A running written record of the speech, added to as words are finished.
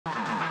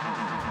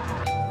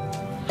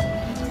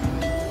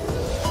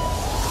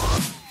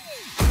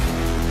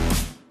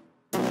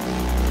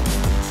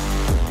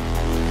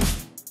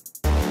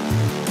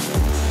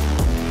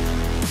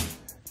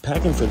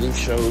Packing for these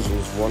shows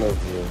is one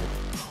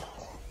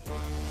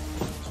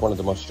of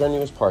the most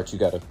strenuous parts. You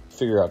got to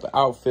figure out the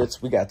outfits.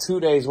 We got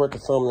 2 days worth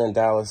of filming in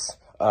Dallas.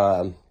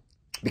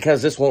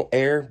 Because this won't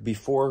air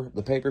before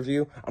the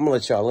pay-per-view, I'm gonna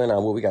let y'all in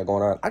on what we got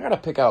going on. I gotta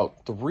pick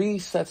out 3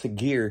 sets of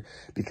gear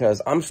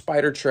because I'm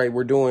Spider Trey.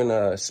 We're doing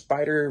a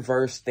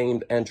Spider-Verse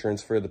themed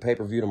entrance for the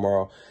pay-per-view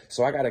tomorrow.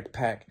 So I gotta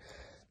pack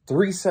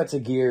 3 sets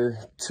of gear,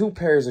 2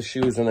 pairs of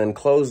shoes, and then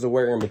clothes to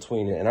wear in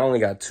between it. And I only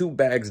got 2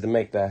 bags to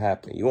make that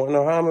happen. You wanna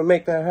know how I'm gonna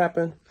make that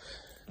happen?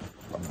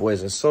 My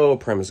boys at Soul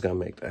Premise gonna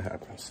make that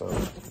happen. So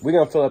we're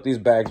gonna fill up these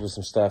bags with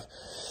some stuff,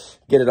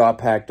 get it all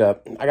packed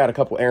up. I got a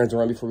couple errands to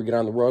run before we get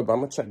on the road, but I'm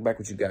gonna check back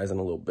with you guys in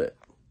a little bit.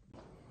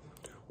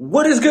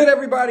 What is good,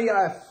 everybody?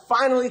 I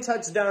finally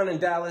touched down in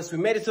Dallas. We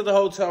made it to the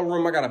hotel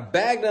room. I got a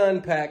bag to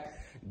unpack.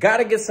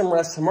 Gotta get some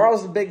rest.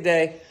 Tomorrow's a big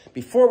day.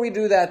 Before we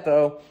do that,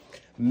 though,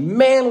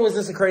 man, was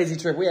this a crazy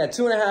trip. We had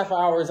 2.5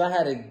 hours. I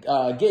had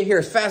to get here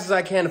as fast as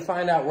I can to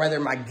find out whether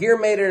my gear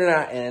made it or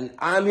not, and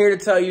I'm here to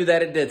tell you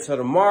that it did. So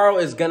tomorrow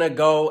is gonna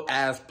go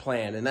as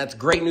planned, and that's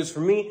great news for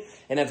me,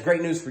 and that's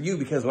great news for you,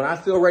 because when I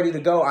feel ready to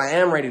go, I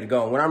am ready to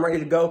go. And when I'm ready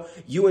to go,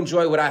 you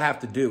enjoy what I have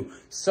to do.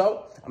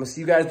 So I'm gonna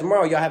see you guys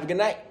tomorrow. Y'all have a good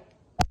night.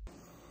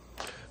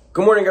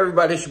 Good morning,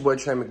 everybody. It's your boy,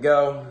 Trey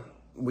Miguel.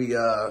 We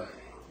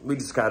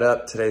just got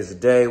up. Today's the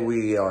day.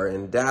 We are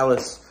in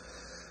Dallas.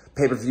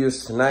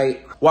 Pay-per-views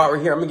tonight. While we're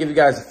here, I'm gonna give you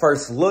guys a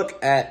first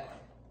look at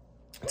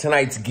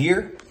tonight's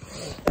gear.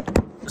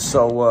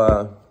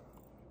 So,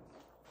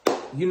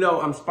 you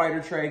know I'm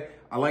Spider Trey.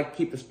 I like to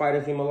keep the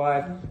spider theme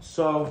alive.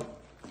 So,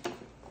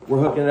 we're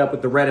hooking it up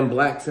with the red and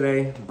black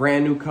today.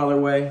 Brand new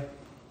colorway.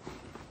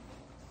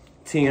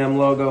 TM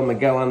logo,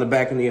 Miguel on the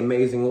back, and the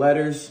amazing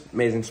letters.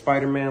 Amazing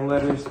Spider-Man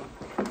letters.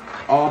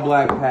 All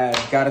black pads.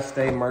 Gotta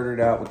stay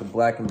murdered out with the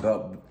black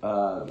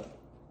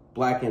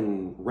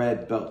and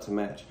red belt to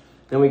match.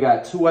 Then we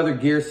got 2 other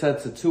gear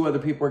sets that 2 other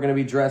people are going to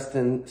be dressed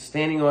in,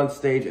 standing on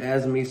stage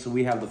as me. So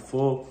we have the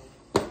full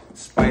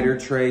Spider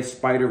Trey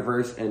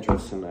Spider-Verse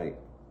entrance tonight.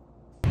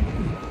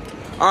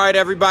 All right,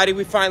 everybody,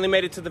 we finally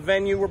made it to the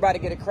venue. We're about to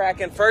get it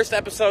cracking. First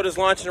episode is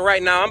launching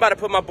right now. I'm about to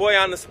put my boy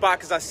on the spot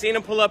because I seen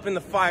him pull up in the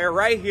fire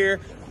right here.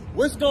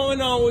 What's going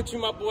on with you,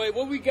 my boy?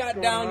 What we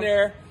got down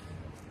there?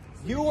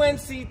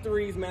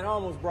 UNC3s, man. I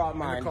almost brought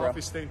mine, bro. Coffee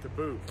stain to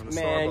boot from the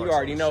man, Starbucks you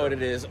already know what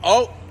it is.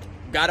 Oh,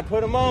 gotta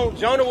put them on.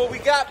 Jonah, what we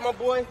got, my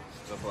boy?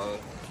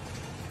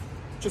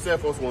 Just Air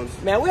Force Ones.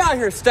 Man, we out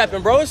here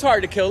stepping, bro. It's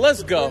hard to kill.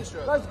 Let's go.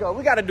 Let's go.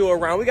 We gotta do a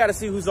round. We gotta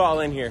see who's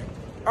all in here.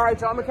 All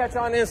right, y'all. I'm gonna catch you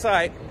on the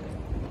inside.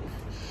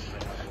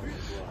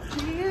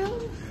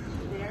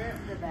 They're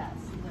the best.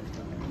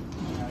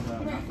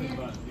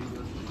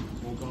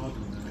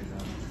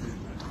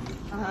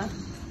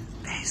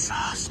 Ace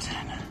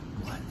Austin.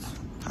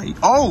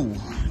 Oh,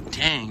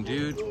 dang,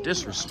 dude.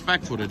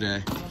 Disrespectful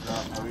today.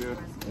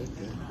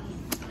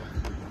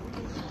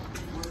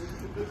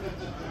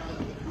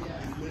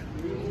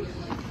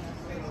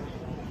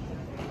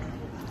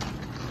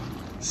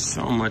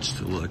 So much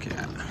to look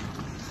at.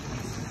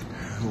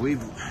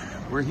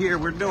 We're here,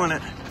 we're doing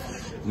it.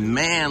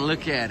 Man,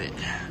 look at it.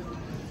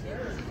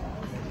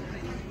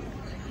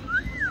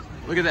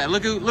 Look at that.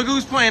 Look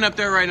who's playing up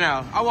there right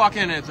now. I walk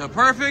in at the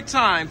perfect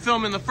time,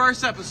 filming the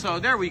first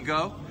episode. There we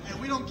go. And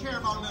we don't care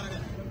about none of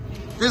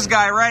that. This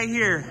guy right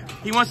here.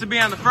 He wants to be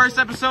on the first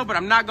episode, but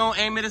I'm not gonna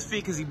aim at his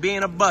feet because he's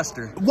being a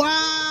buster.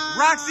 Wow!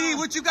 Roxy,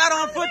 what you got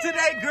on foot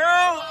today,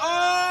 girl?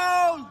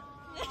 Oh!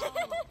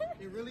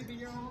 It really be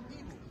your own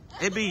people.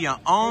 It be your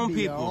own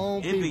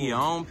people. It be your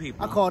own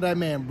people. I call that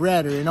man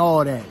Brother and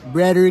all that.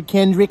 Brother,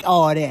 Kendrick,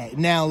 all that.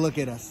 Now look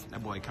at us.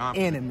 That boy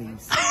confident.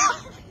 Enemies.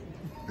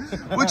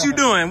 What you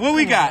doing? What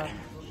we got?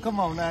 Come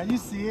on now, you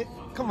see it.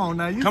 Come on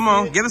now, you Come see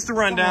on, it. give us the Come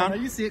rundown. on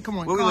now, you see it. Come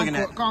on. What we looking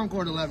at?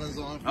 Concord 11's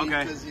on.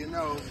 Okay. Because, you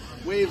know,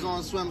 Waves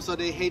on swim, so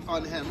they hate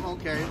on him.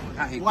 Okay.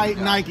 I hate White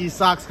that guy. Nike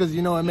socks, because,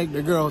 you know, it make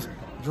the girls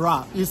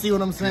drop. You see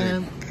what I'm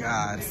saying?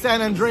 God.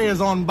 San Andreas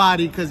on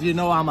body, because, you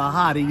know, I'm a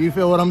hottie. You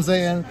feel what I'm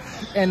saying?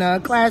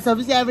 And class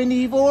of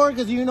 74,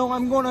 because, you know,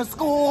 I'm going to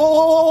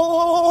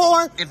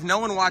score. If no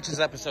one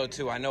watches episode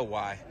 2, I know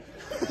why.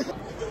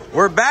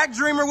 We're back,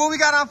 Dreamer. What we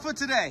got on foot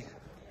today?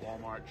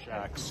 Walmart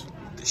Shacks.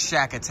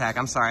 Shack Attack.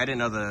 I'm sorry, I didn't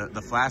know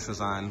the flash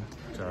was on.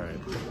 It's all right.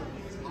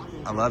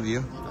 I love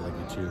you. I like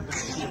you too.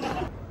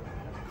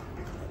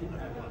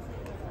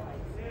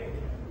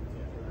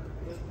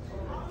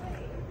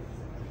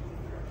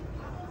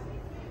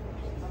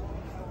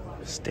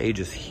 Stage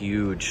is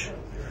huge.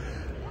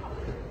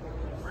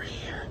 We're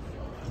here.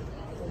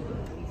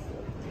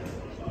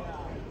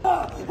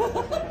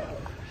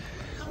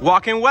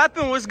 Walking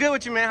Weapon, what's good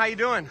with you, man? How you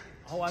doing?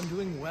 Oh, I'm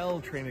doing well,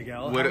 Trey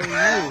Miguel. What How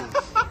are you?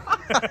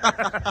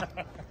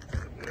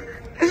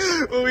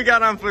 What we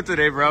got on foot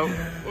today, bro?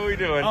 What we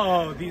doing?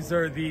 Oh, these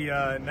are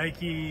the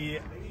Nike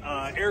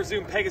Air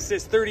Zoom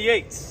Pegasus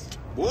 38s.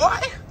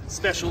 What?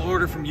 Special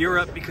order from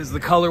Europe because of the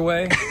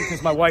colorway,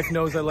 because my wife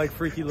knows I like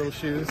freaky little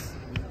shoes.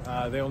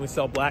 They only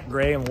sell black,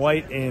 gray, and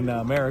white in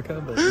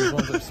America, but these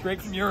ones are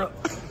straight from Europe.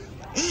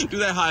 Do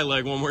that high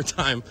leg one more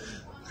time.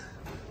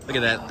 Look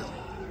at that.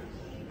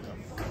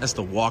 That's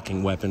the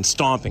walking weapon,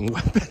 stomping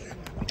weapon.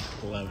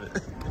 Love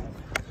it.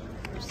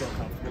 You're so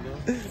comfortable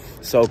though.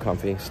 So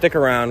comfy. Stick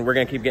around. We're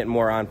going to keep getting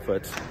more on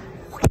foots.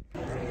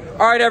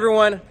 All right,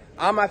 everyone.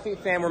 On My Feet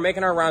fam, we're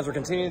making our rounds. We're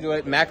continuing to do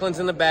it. Macklin's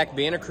in the back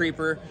being a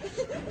creeper.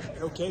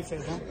 No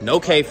kayfabe, huh? No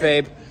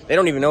kayfabe. They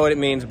don't even know what it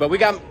means. But we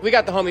got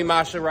the homie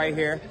Masha right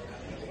here.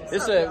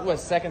 This is a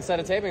second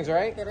set of tapings,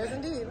 right? It is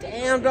indeed.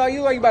 Damn, dog,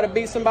 you about to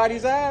beat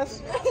somebody's ass.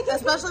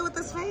 Especially with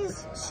this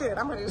face. Shit,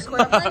 I'm ready to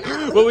square up right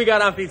now. What we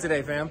got on feet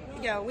today, fam?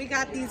 Yo, we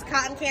got these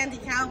cotton candy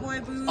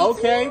cowboy boots.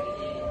 Okay.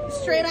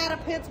 Straight out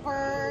of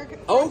Pittsburgh.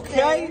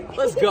 Okay.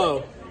 Let's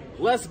go.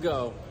 Let's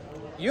go.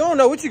 You don't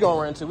know what you're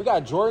going into. We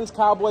got Jordan's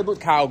cowboy boots,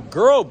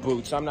 cowgirl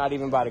boots. I'm not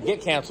even about to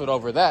get canceled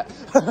over that.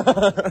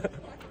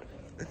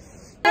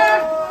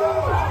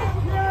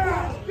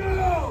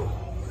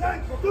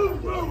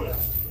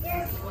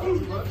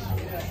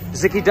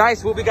 Zicky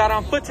Dice, what we got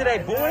on foot today,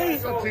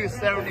 boys? Some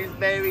 270s,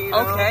 baby. You know,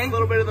 Okay. A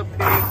little bit of the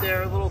pink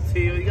there, a little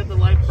teal. You got the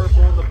light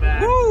purple in the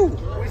back. Woo!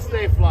 We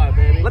stay fly,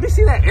 baby. Let me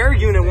see that air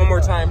unit one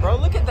more time, bro.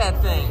 Look at that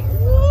thing.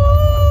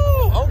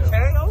 Woo!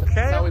 Okay, okay.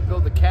 That's how we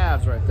build the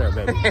calves right there,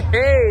 baby.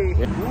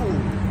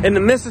 Hey! In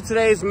the midst of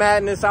today's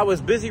madness, I was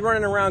busy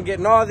running around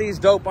getting all these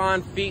dope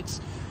on feet.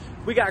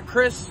 We got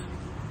Chris.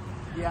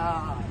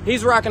 Yeah.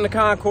 He's rocking the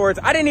Concords.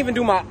 I didn't even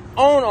do my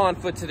own on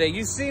foot today.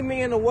 You see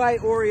me in the white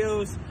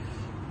Oreos,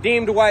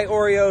 deemed white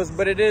Oreos,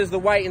 but it is the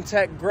white and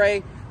tech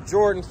gray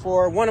Jordan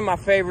 4, one of my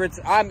favorites.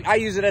 I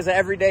use it as an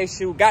everyday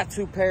shoe. Got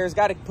 2 pairs,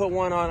 got to put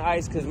one on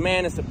ice because,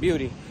 man, it's a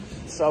beauty.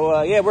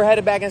 So, yeah, we're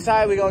headed back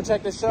inside. We're going to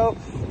check the show.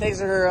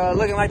 Things are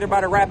looking like they're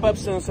about to wrap up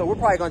soon, so we're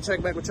probably going to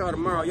check back with y'all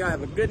tomorrow. Y'all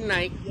have a good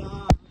night.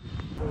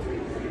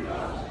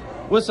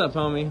 What's up,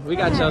 homie? We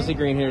got Chelsea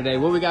Green here today.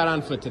 What we got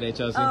on foot today,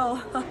 Chelsea? Oh,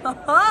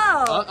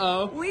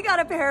 Uh-oh. we got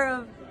a pair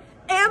of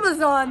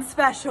Amazon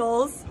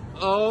specials.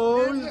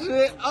 Oh,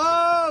 shit.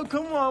 Oh,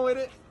 come on with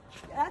it.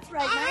 That's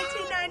right,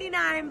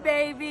 1999,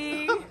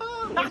 baby.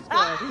 Let's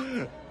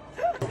go.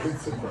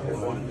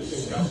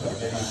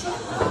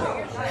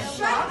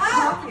 Shut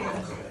up!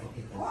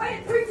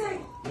 Quiet, breathing.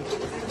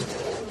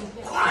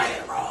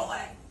 Quiet,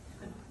 rolling.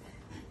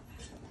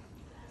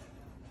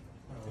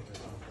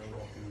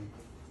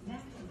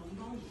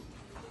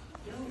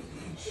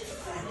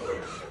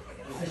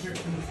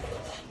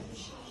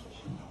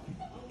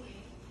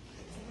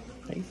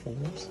 Hey,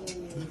 fellas.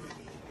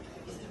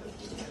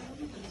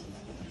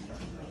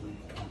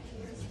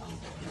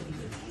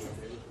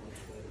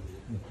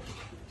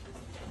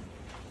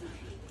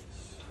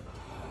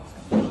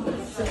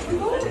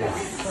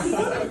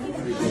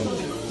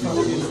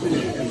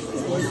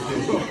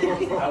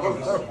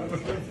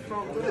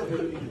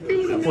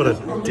 What a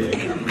dick.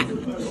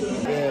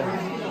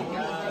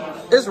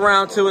 It's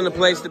round 2 in the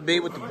place to be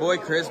with the boy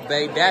Chris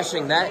Bay.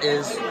 Dashing, that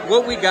is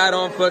what we got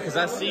on foot, because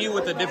I see you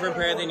with a different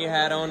pair than you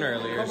had on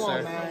earlier,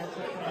 sir.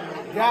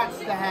 Got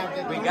to have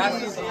the We three.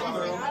 got you.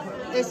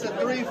 It's a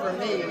 3 for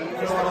me. You know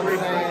what I'm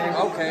saying?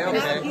 Okay,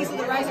 okay.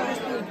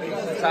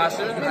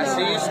 Tasha, I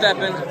see you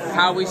stepping.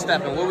 How we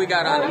stepping? What we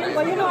got on today?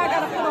 Well, you know I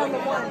gotta put on the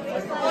one.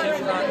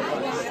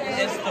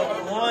 It's the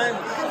one.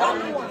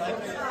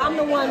 I'm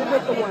the one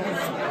with the one.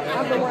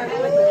 I'm the one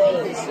with the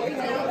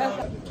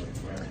one.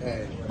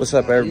 What's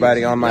up,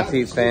 everybody? On My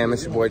Feet fam,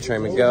 it's your boy Trey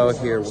Miguel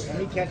here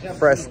with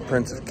Fresh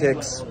Prince of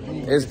Kicks.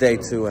 It's day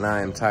 2 and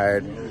I am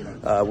tired.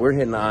 We're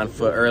hitting on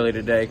foot early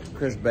today.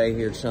 Chris Bay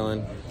here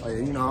chilling. Oh, yeah,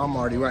 you know, I'm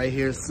already right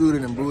here,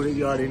 suited and booted.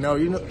 You already know.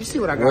 You see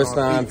what I got What's on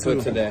on feet, foot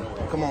too. today?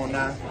 Come on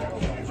now.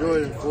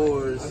 Jordan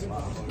 4s.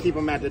 Keep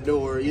them at the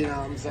door, you know what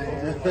I'm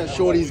saying?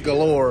 Shorties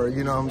galore,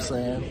 you know what I'm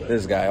saying?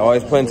 This guy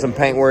always putting some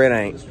paint where it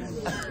ain't.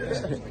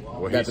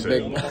 What Got he the said.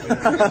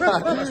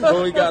 big.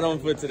 What we got on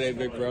foot today,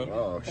 big bro?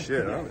 Oh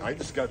shit! I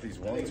just got these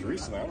ones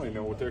recently. I don't even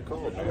know what they're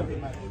called,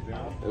 man.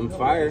 I'm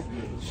fired.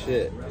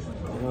 Shit.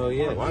 Oh I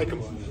yeah. like them.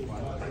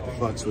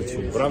 Fucks with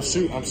you. But I'm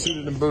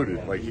suited and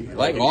booted,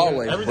 Like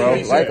always, everything bro.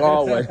 he Like said.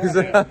 always.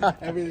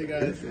 Everything I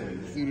said,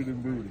 suited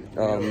and booted.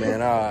 Oh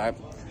man, I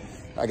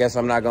guess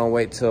I'm not gonna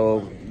wait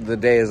till the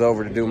day is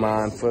over to do my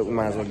on foot. We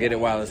might as well get it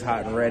while it's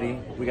hot and ready.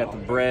 We got the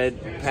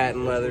bread,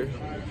 patent leather.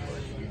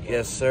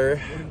 Yes, sir.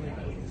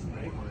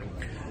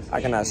 I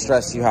cannot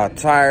stress you how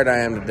tired I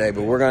am today,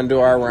 but we're gonna do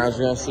our rounds.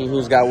 We're gonna see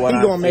who's got what. He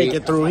on gonna make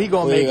feet. it through. He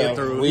gonna make it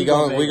through. We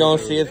gonna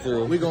see it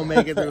through. We gonna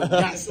make it through.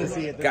 Got to see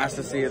it through. Got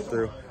to see it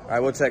through. All right,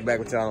 we'll check back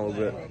with y'all in a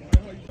little bit.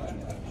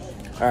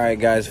 All right,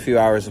 guys, a few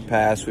hours have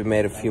passed. We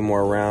made a few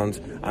more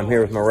rounds. I'm here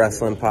with my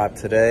wrestling pop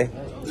today.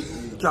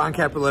 John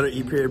Capital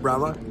E period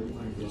Bravo.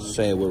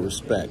 Say it with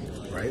respect.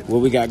 Right. What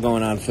we got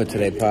going on foot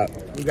today, Pop?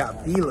 We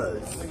got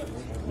Vilas.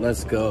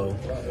 Let's go.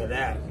 Look at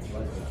that.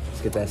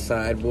 Let's get that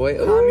side, boy.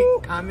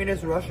 Ooh.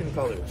 Communist Russian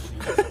colors.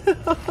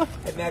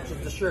 It matches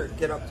the shirt.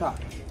 Get up top.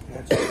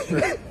 Matches the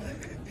shirt.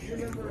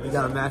 You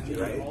gotta match it,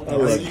 right?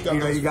 You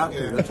know you got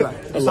to. That's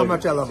right. That's how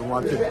much I love him.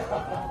 Watch it.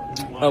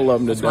 I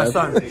love him to My death.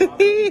 son.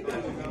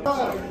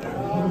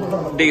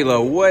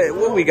 D-Lo,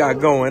 what we got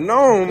going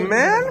on,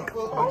 man?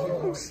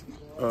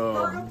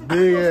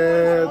 Big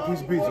ass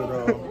piece of pizza,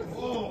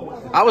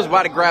 though. I was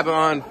about to grab it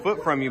on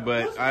foot from you,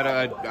 but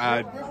I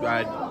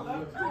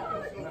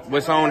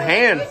with his own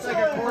hands.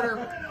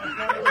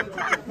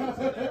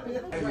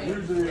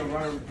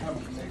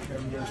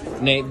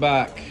 Nate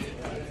Bach,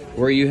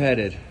 where are you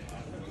headed?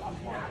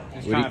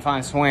 Just trying to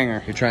find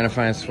Swinger. You're trying to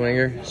find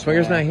Swinger?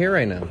 Swinger's not here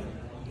right now.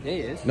 Yeah, he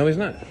is. No, he's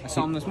not. I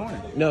saw him this morning.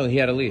 No, he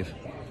had to leave.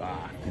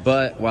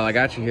 But while I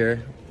got you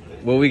here,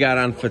 what we got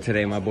on foot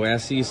today, my boy? I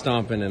see you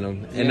stomping in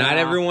them. And not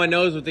everyone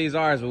knows what these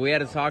are, but we had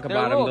to talk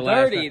about them the last time. They're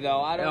a little dirty,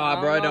 though. I don't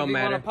bro, know it don't if you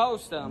matter. want to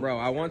post them. Bro,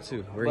 I want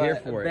to. We're here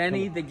for it.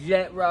 Benny the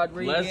Jet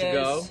Rodriguez. Let's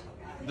go.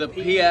 The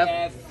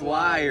PF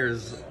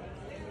Flyers.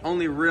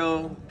 Only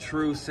real,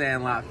 true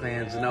Sandlot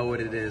fans know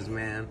what it is,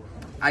 man.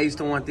 I used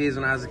to want these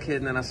when I was a kid,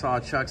 and then I saw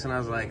Chucks, and I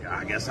was like,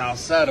 I guess I'll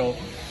settle.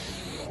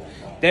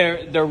 They're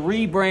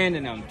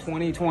rebranding them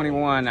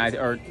 2021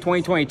 or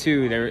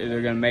 2022.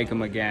 They're gonna make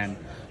them again.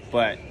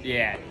 But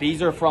yeah,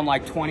 these are from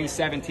like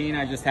 2017.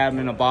 I just have them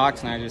in a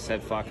box, and I just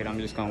said, fuck it, I'm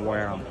just gonna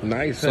wear them.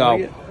 Nice.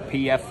 So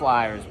PF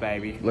Flyers,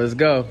 baby. Let's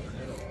go.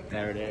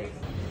 There it is.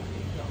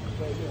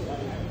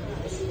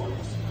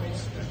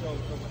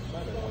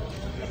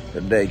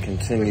 The day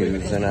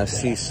continues, and I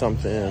see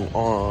something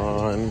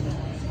on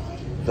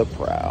the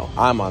prowl.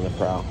 I'm on the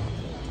prowl,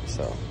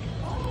 so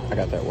I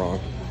got that wrong.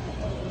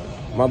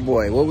 My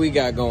boy, what we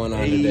got going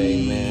on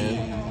today,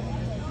 man?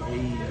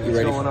 You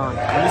ready? What's going on?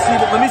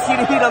 Let me see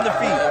the heat on the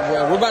feet.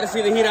 Well, we're about to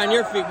see the heat on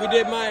your feet. We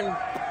did mine.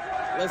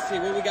 Let's see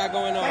what we got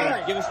going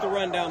on. Give us the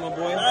rundown, my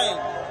boy.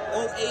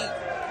 08.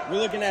 We're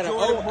looking at an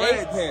Jordan 08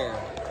 Breds. pair.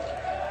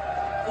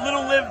 A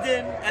little lived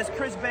in, as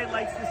Chris Bay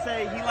likes to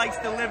say. He likes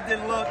the lived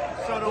in look.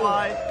 So do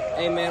I.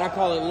 Hey, man, I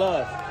call it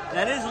love.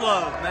 That is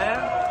love, man.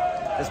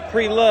 It's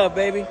pre-love,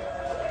 baby. Woo!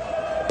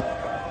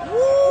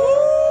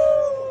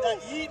 That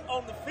heat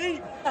on the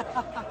feet.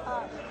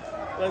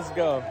 Let's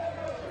go.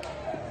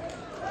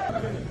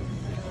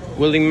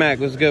 Willie Mack,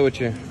 what's good with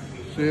you?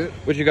 Shit.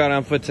 What you got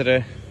on foot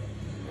today?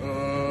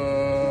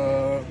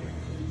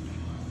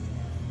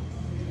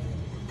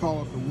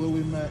 Call it the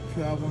Willie Mack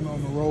Traveling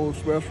on the Road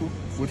special,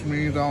 which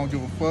means I don't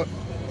give a fuck.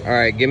 All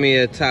right, give me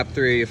a top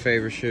 3 of your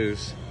favorite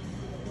shoes.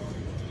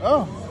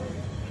 Oh.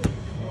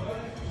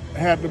 It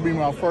had to be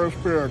my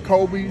first pair of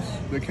Kobe's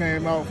that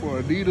came out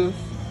for Adidas.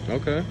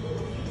 Okay.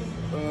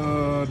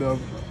 The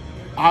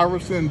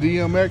Iverson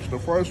DMX, the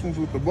first ones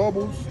with the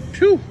bubbles.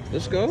 Phew,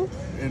 let's go.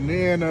 And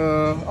then,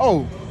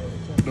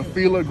 the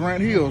Fila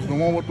Grant Hills, the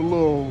one with the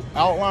little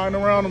outline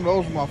around them.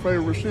 Those are my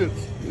favorite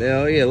shits.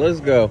 Hell yeah, let's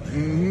go.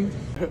 Mm-hmm.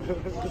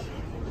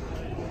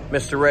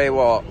 Mr. Ray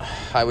Walt,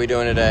 how we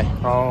doing today?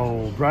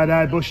 Oh,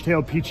 bright-eyed,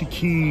 bush-tailed, peachy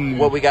keen.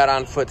 What we got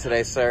on foot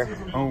today, sir?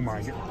 Oh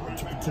my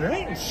God.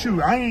 Today,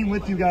 shoot, I ain't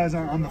with you guys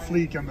on the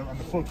fleek on the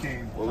foot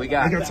game. What we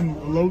got? I got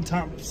some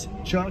low-top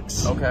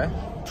Chucks. Okay.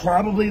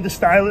 Probably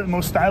the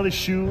most stylish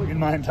shoe in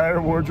my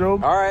entire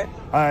wardrobe. All right.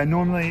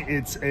 Normally,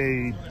 it's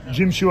a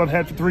gym shoe I've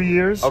had for 3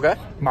 years. Okay.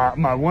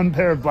 My one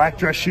pair of black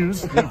dress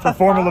shoes for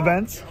formal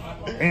events.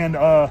 And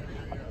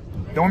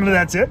normally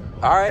that's it.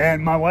 All right.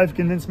 And my wife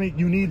convinced me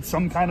you need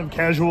some kind of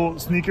casual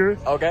sneaker.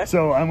 Okay.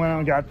 So I went out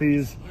and got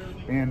these.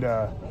 And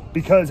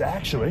because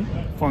actually,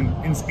 fun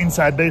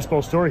inside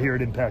baseball story here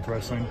at Impact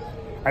Wrestling,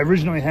 I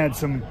originally had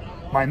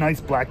my nice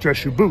black dress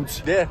shoe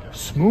boots. Yeah.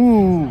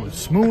 Smooth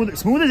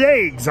as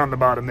eggs on the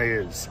bottom they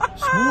is.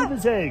 Smooth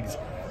as eggs.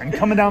 And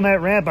coming down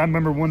that ramp, I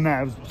remember one night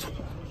I was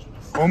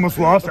almost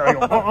lost. I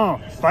go,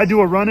 if I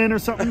do a run-in or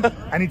something,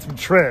 I need some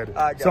tread.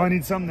 So I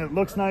need something that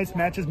looks nice,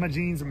 matches my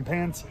jeans and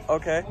pants.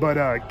 Okay.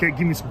 But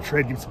give me some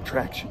tread, give me some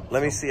traction.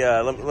 Let me see,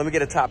 let me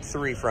get a top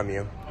 3 from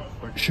you.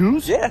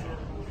 Shoes? Yeah.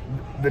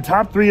 The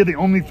top 3 are the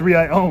only 3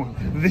 I own.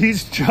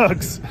 These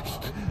Chucks,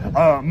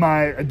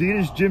 my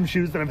Adidas gym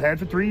shoes that I've had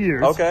for 3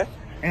 years. Okay.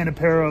 And a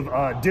pair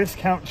of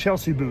discount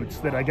Chelsea boots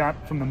that I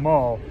got from the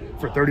mall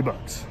for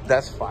 $30.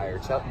 That's fire.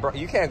 Bro,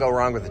 you can't go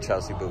wrong with a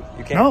Chelsea boot.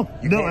 You can't.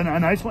 No, and a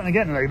nice one.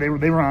 Again, like they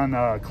were on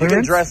clearance. You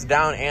can dress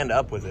down and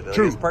up with it.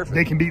 True. It's perfect.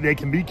 They can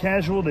be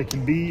casual. They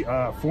can be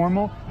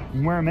formal. You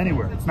can wear them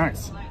anywhere. It's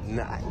nice.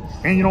 Nice.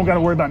 And you don't got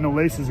to worry about no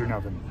laces or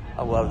nothing.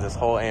 I love this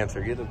whole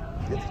answer. Get the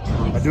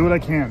truth. I do what I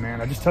can,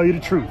 man. I just tell you the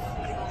truth.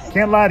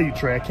 Can't lie to you,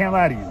 Trey. I can't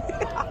lie to you.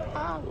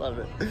 I love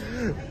it.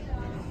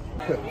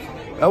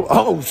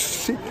 Oh,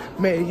 shit.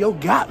 Man, yo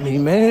got me,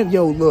 man.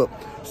 Yo, look.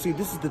 See,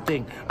 this is the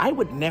thing. I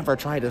would never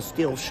try to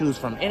steal shoes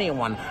from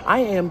anyone. I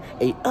am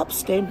a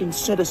upstanding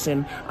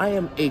citizen. I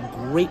am a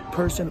great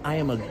person. I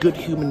am a good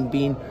human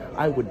being.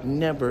 I would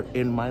never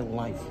in my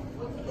life.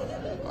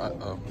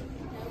 Uh-oh.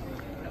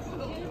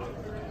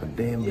 But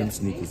damn, them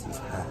sneakers is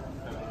hot.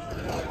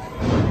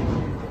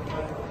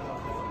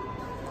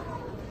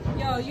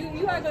 Yo,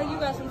 you act like you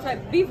got some type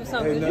of beef or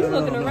something. Cause you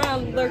looking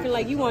around lurking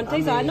like you want to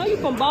taste it. I know you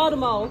from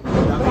Baltimore,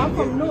 but I'm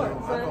from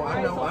North. So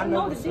I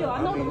know the deal.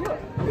 I know the look.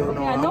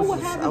 Okay, I know what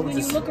happens when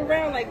you look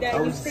around like that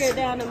and you stare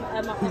down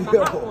at my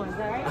hot ones, all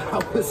right? You know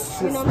what I'm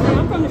saying?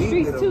 I'm from the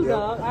streets too,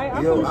 dog.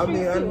 I'm from the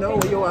streets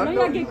too. I know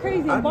y'all get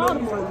crazy in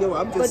Baltimore. But you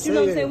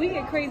know what I'm saying? We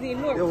get crazy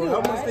in North too.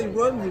 How much they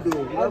run you do?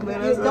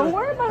 Don't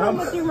worry about how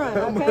much you run, okay?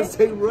 How much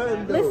they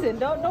run, though? Listen,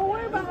 don't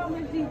worry about how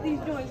much these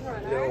joints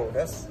run, all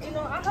right? You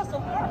know, I hustle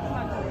hard for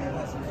my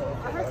joints.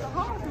 I hustle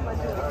hard for my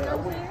joints, you know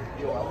what I'm saying?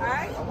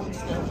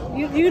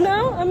 You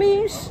know? I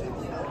mean,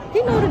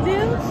 he know the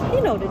deals.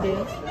 He know the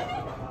deals.